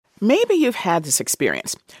Maybe you've had this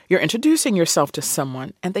experience. You're introducing yourself to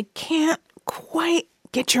someone and they can't quite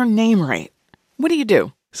get your name right. What do you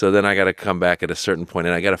do? So then I got to come back at a certain point,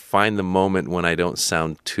 and I got to find the moment when I don't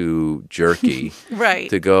sound too jerky. Right.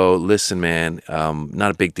 To go, listen, man,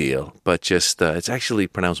 not a big deal, but just it's actually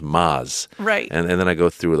pronounced Maz. Right. And then I go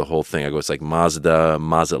through the whole thing. I go, it's like Mazda,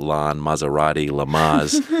 Mazatlan, Maserati,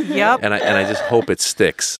 Lamaz. Yep. And I just hope it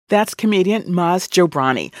sticks. That's comedian Maz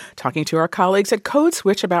Jobrani talking to our colleagues at Code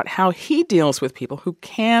Switch about how he deals with people who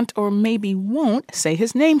can't or maybe won't say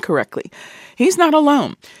his name correctly. He's not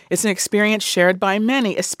alone. It's an experience shared by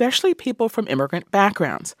many, especially people from immigrant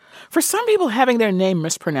backgrounds. For some people, having their name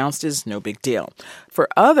mispronounced is no big deal. For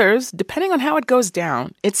others, depending on how it goes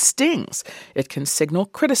down, it stings. It can signal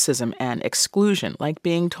criticism and exclusion, like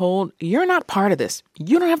being told, you're not part of this.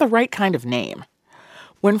 You don't have the right kind of name.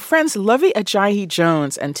 When friends Lovey Ajayi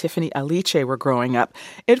Jones and Tiffany Aliche were growing up,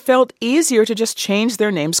 it felt easier to just change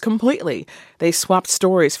their names completely. They swapped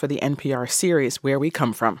stories for the NPR series Where We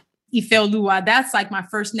Come From. Ifeoluwa, that's like my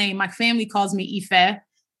first name. My family calls me Ife.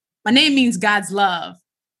 My name means God's love.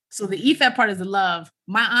 So the Ife part is the love.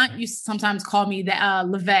 My aunt used to sometimes call me the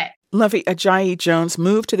Levette. Lovey Ajayi Jones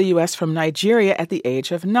moved to the U.S. from Nigeria at the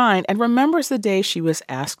age of 9 and remembers the day she was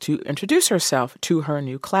asked to introduce herself to her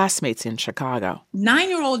new classmates in Chicago.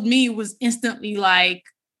 9-year-old me was instantly like,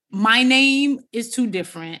 my name is too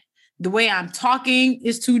different. The way I'm talking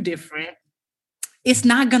is too different. It's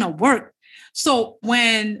not going to work. So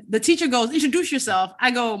when the teacher goes, introduce yourself,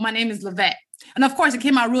 I go, my name is Levette. And of course, it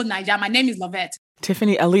came out real Niger. My name is Levette.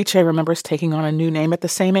 Tiffany Aliche remembers taking on a new name at the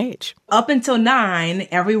same age. Up until 9,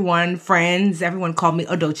 everyone called me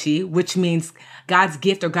Odochi, which means God's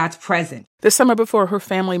gift or God's present. The summer before her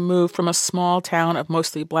family moved from a small town of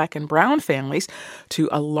mostly black and brown families to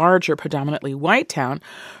a larger, predominantly white town,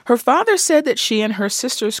 her father said that she and her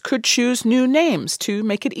sisters could choose new names to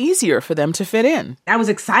make it easier for them to fit in. I was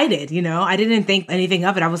excited, I didn't think anything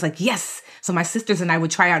of it. I was like, yes. So my sisters and I would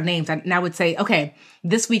try out names, and I would say, okay,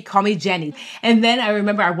 this week, call me Jenny. And then I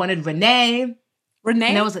remember I wanted Renee. Renee?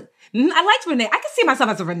 And I was like, I liked Renee. I could see myself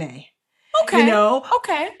as a Renee. Okay.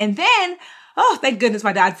 Okay. And then, oh, thank goodness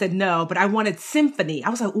my dad said no, but I wanted Symphony. I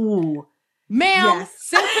was like, ooh. Ma'am, yes.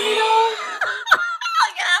 Symphony though?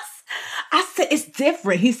 Yes. I said, it's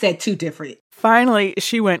different. He said too different. Finally,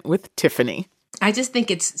 she went with Tiffany. I just think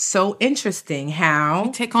it's so interesting how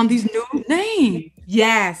we take on these new names.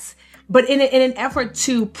 Yes. But in an effort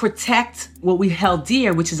to protect what we held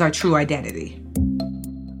dear, which is our true identity.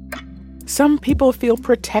 Some people feel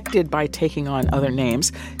protected by taking on other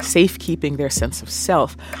names, safekeeping their sense of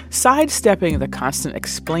self, sidestepping the constant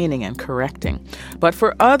explaining and correcting. But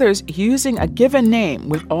for others, using a given name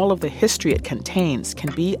with all of the history it contains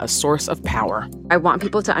can be a source of power. I want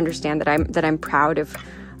people to understand that I'm proud of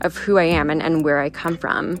who I am and where I come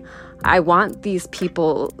from. I want these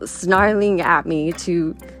people snarling at me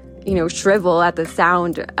to shrivel at the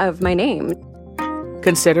sound of my name.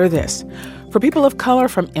 Consider this. For people of color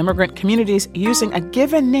from immigrant communities, using a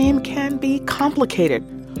given name can be complicated.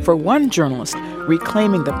 For one journalist,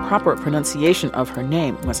 reclaiming the proper pronunciation of her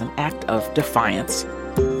name was an act of defiance.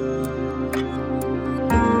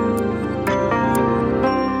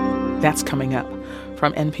 That's coming up.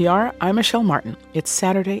 From NPR, I'm Michelle Martin. It's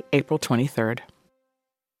Saturday, April 23rd.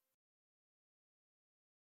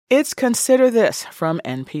 It's Consider This from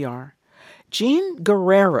NPR. Jean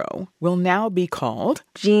Guerrero will now be called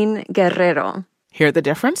Jean Guerrero. Hear the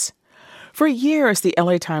difference? For years, the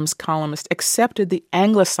LA Times columnist accepted the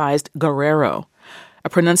anglicized Guerrero, a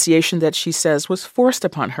pronunciation that she says was forced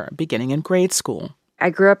upon her beginning in grade school. I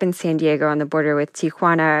grew up in San Diego on the border with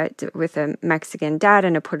Tijuana with a Mexican dad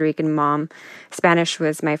and a Puerto Rican mom. Spanish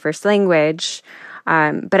was my first language,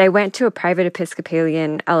 but I went to a private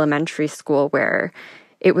Episcopalian elementary school where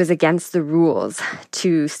it was against the rules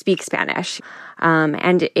to speak Spanish.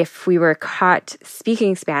 And if we were caught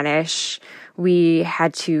speaking Spanish, we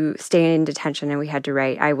had to stay in detention and we had to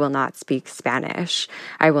write, I will not speak Spanish.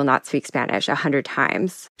 I will not speak Spanish 100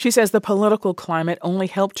 times. She says the political climate only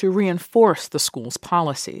helped to reinforce the school's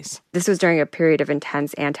policies. This was during a period of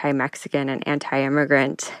intense anti-Mexican and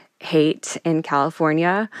anti-immigrant hate in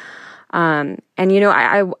California. I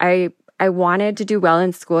wanted to do well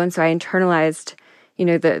in school, and so I internalized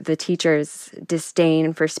the teacher's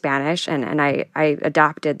disdain for Spanish, and I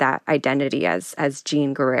adopted that identity as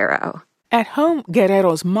Jean Guerrero. At home,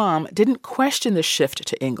 Guerrero's mom didn't question the shift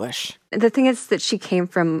to English. The thing is that she came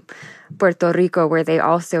from Puerto Rico, where they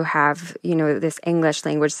also have, this English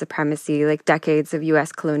language supremacy, like decades of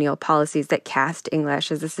U.S. colonial policies that cast English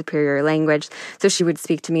as a superior language. So she would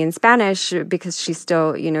speak to me in Spanish because she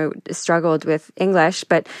still, struggled with English,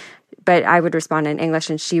 but but I would respond in English,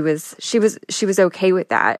 and she was okay with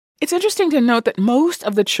that. It's interesting to note that most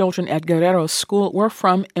of the children at Guerrero's school were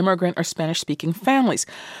from immigrant or Spanish-speaking families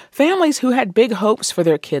who had big hopes for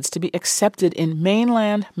their kids to be accepted in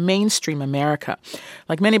mainstream America.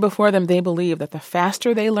 Like many before them, they believed that the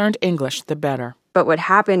faster they learned English, the better. But what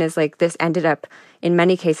happened is this ended up, in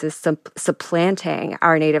many cases, supplanting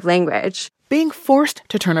our native language. Being forced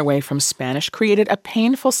to turn away from Spanish created a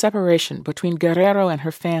painful separation between Guerrero and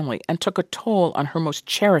her family and took a toll on her most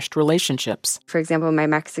cherished relationships. For example, my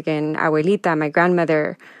Mexican abuelita, my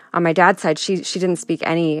grandmother, on my dad's side, she didn't speak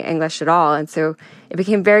any English at all. And so it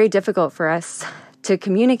became very difficult for us to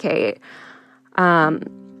communicate. And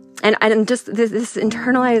just this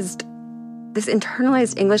internalized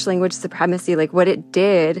English language supremacy, what it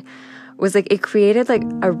did was it created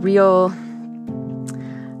a real,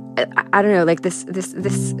 I don't know,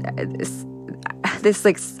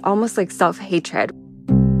 this almost self-hatred.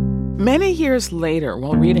 Many years later,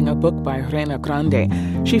 while reading a book by Reina Grande,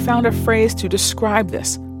 she found a phrase to describe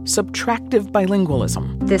this: subtractive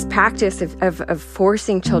bilingualism. This practice of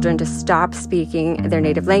forcing children to stop speaking their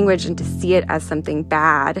native language and to see it as something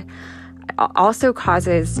bad also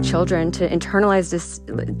causes children to internalize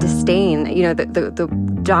disdain, the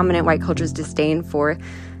dominant white culture's disdain for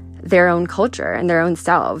their own culture and their own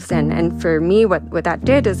selves. And for me, what that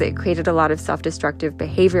did is it created a lot of self-destructive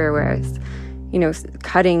behavior, where I was,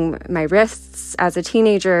 cutting my wrists as a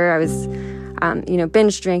teenager. I was,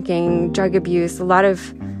 binge drinking, drug abuse, a lot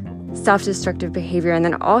of self-destructive behavior. And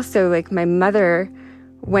then also, my mother,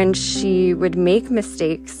 when she would make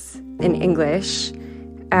mistakes in English,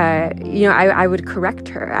 I would correct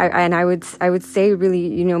her, and I would say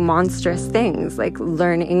really, monstrous things like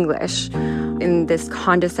 "learn English" in this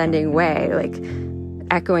condescending way,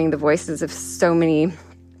 echoing the voices of so many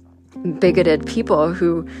bigoted people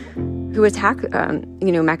who attack,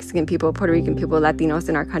 Mexican people, Puerto Rican people, Latinos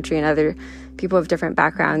in our country, and other people of different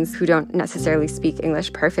backgrounds who don't necessarily speak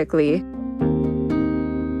English perfectly.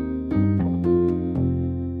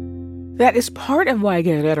 That is part of why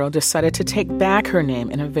Guerrero decided to take back her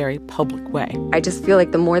name in a very public way. I just feel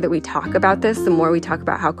the more that we talk about this, the more we talk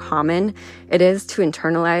about how common it is to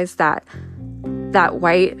internalize that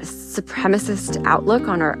white supremacist outlook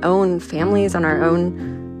on our own families, on our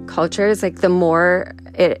own cultures, the more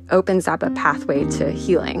it opens up a pathway to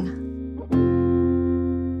healing.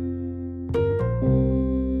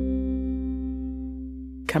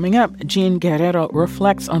 Coming up, Jean Guerrero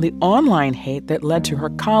reflects on the online hate that led to her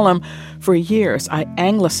column, "For years, I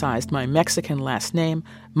anglicized my Mexican last name.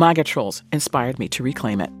 MAGA trolls inspired me to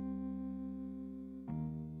reclaim it."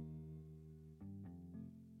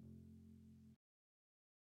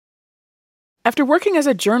 After working as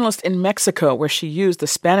a journalist in Mexico, where she used the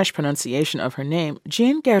Spanish pronunciation of her name,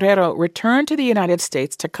 Jean Guerrero returned to the United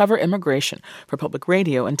States to cover immigration for public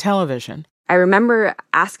radio and television. I remember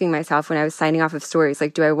asking myself when I was signing off of stories,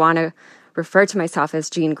 do I want to refer to myself as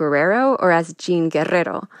Jean Guerrero or as Jean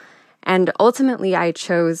Guerrero? And ultimately, I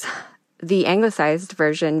chose the anglicized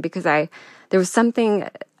version because there was something,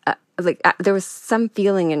 there was some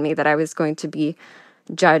feeling in me that I was going to be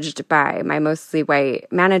judged by my mostly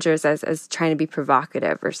white managers as trying to be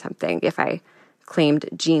provocative or something if I claimed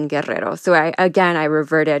Jean Guerrero. So I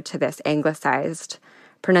reverted to this anglicized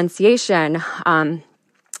pronunciation,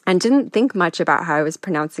 and didn't think much about how I was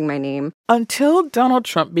pronouncing my name. Until Donald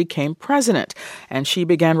Trump became president, and she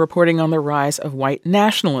began reporting on the rise of white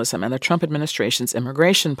nationalism and the Trump administration's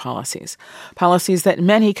immigration policies that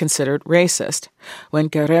many considered racist. When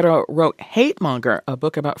Guerrero wrote Hate Monger, a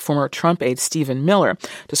book about former Trump aide Stephen Miller,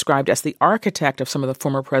 described as the architect of some of the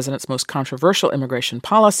former president's most controversial immigration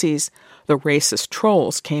policies, the racist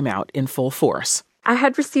trolls came out in full force. I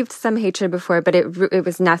had received some hatred before, but it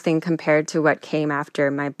was nothing compared to what came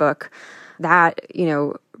after my book. That,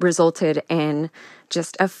 resulted in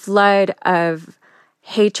just a flood of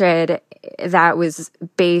hatred that was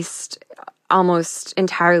based almost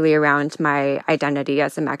entirely around my identity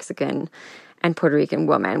as a Mexican and Puerto Rican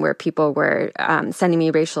woman, where people were sending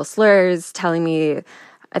me racial slurs, telling me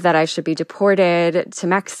that I should be deported to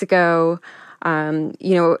Mexico,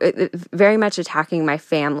 very much attacking my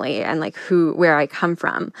family and where I come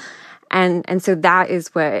from. And so that is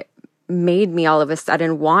what made me all of a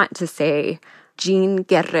sudden want to say Jean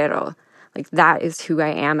Guerrero. That is who I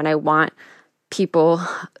am. And I want people,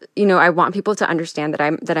 to understand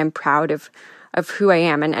that I'm proud of who I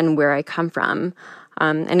am and where I come from.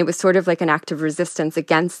 And it was sort of like an act of resistance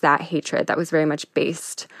against that hatred that was very much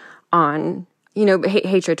based on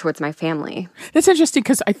hatred towards my family. That's interesting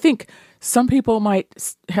because I think some people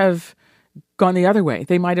might have gone the other way.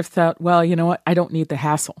 They might have thought, well, you know what? I don't need the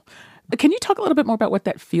hassle. Can you talk a little bit more about what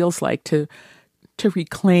that feels like to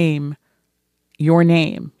reclaim your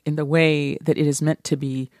name in the way that it is meant to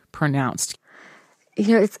be pronounced?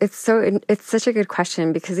 You know, it's such a good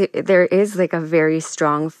question because there is like a very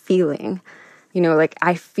strong feeling. You know, like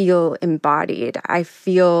I feel embodied. I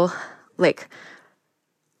feel like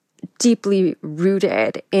deeply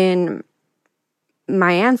rooted in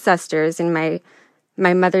my ancestors, in my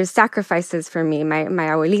mother's sacrifices for me, my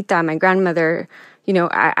abuelita, my grandmother. You know,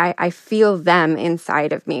 I feel them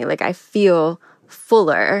inside of me. Like I feel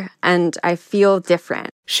fuller and I feel different.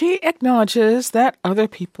 She acknowledges that other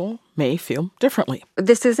people may feel differently.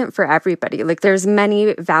 This isn't for everybody. Like there's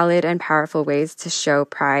many valid and powerful ways to show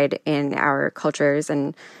pride in our cultures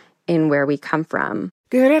and in where we come from.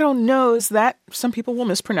 Guerrero knows that some people will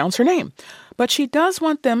mispronounce her name, but she does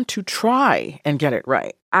want them to try and get it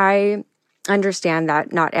right. I understand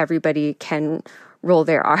that not everybody can roll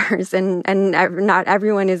their R's and not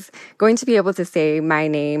everyone is going to be able to say my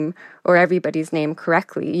name or everybody's name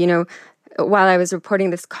correctly. You know, while I was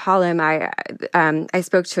reporting this column, I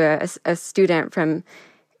spoke to a student from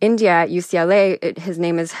India at UCLA. His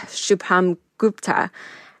name is Shubham Gupta.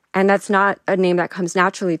 And that's not a name that comes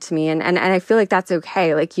naturally to me. And I feel like that's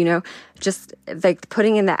okay. Like, you know, just like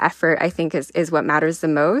putting in the effort, I think is what matters the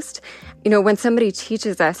most. You know, when somebody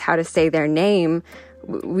teaches us how to say their name,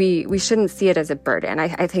 we shouldn't see it as a burden.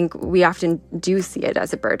 I think we often do see it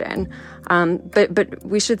as a burden. But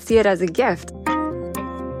we should see it as a gift.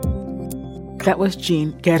 That was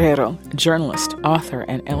Jean Guerrero, journalist, author,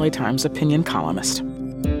 and LA Times opinion columnist.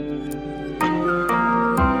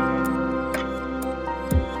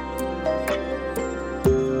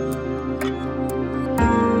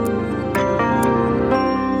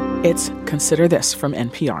 It's Consider This from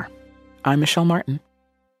NPR. I'm Michelle Martin.